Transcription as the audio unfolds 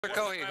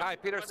Cohee. Hi,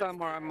 Peter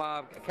Summer. I'm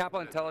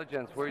Capital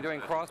Intelligence. We're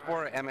doing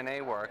cross-border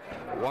M&A work.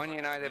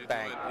 OneUnited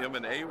Bank.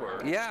 M&A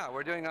work? Yeah,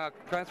 we're doing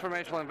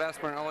transformational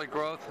investment in early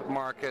growth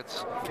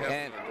markets.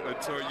 And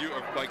so are you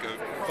like a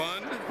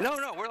fund? No,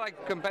 we're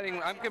like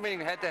competing. I'm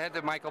competing head-to-head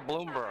to Michael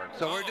Bloomberg.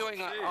 So we're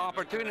doing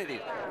opportunities.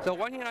 So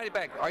OneUnited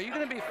Bank. Are you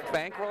going to be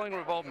bankrolling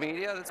Revolt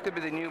Media? This could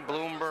be the new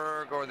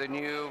Bloomberg or the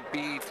new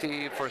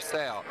BET for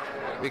sale.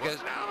 Because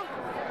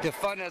to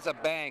fund as a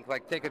bank,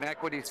 like take an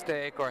equity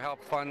stake or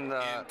help fund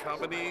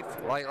companies,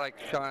 like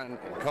Sean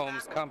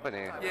Combs'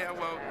 company. Yeah,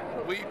 well,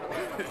 we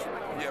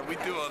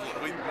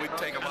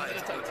take a lot.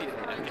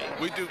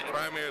 We do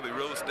primarily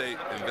real estate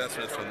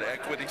investments from the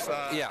equity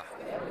side. Yeah.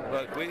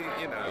 But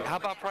How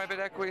about private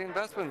equity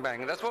investment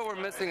banking? That's what we're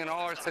missing in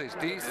all our cities.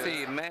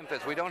 DC,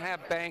 Memphis. We don't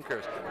have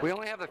bankers. We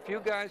only have a few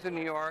guys in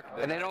New York,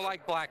 and they don't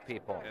like black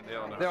people. And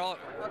they're all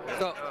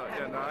so.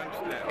 Yeah, no, I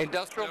understand.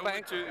 Industrial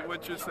bank.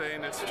 What you're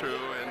saying is true,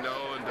 and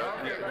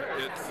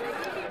it's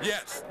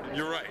yes,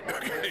 you're right.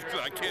 Okay, so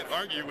I can't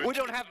argue with you. We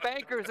don't have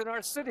bankers in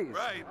our cities.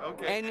 Right.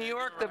 Okay. And New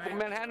York, the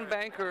Manhattan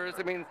bankers.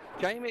 I mean,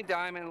 Jamie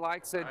Dimon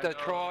likes it.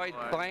 Detroit,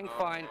 blank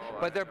fine,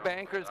 but their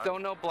bankers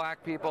don't know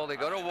black people. They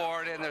go to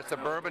Warden. They're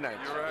suburbanites.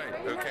 You're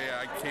right. Okay,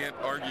 I can't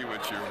argue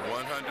with you.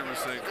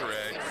 100%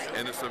 correct,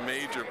 and it's a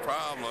major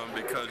problem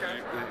because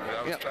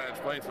I was trying to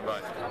explain to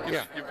somebody.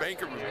 Your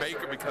banker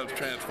becomes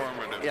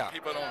transformative. Yeah.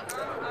 People don't,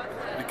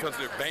 because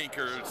they're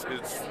bankers.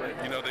 It's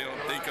they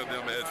don't think of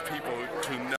them as people to know.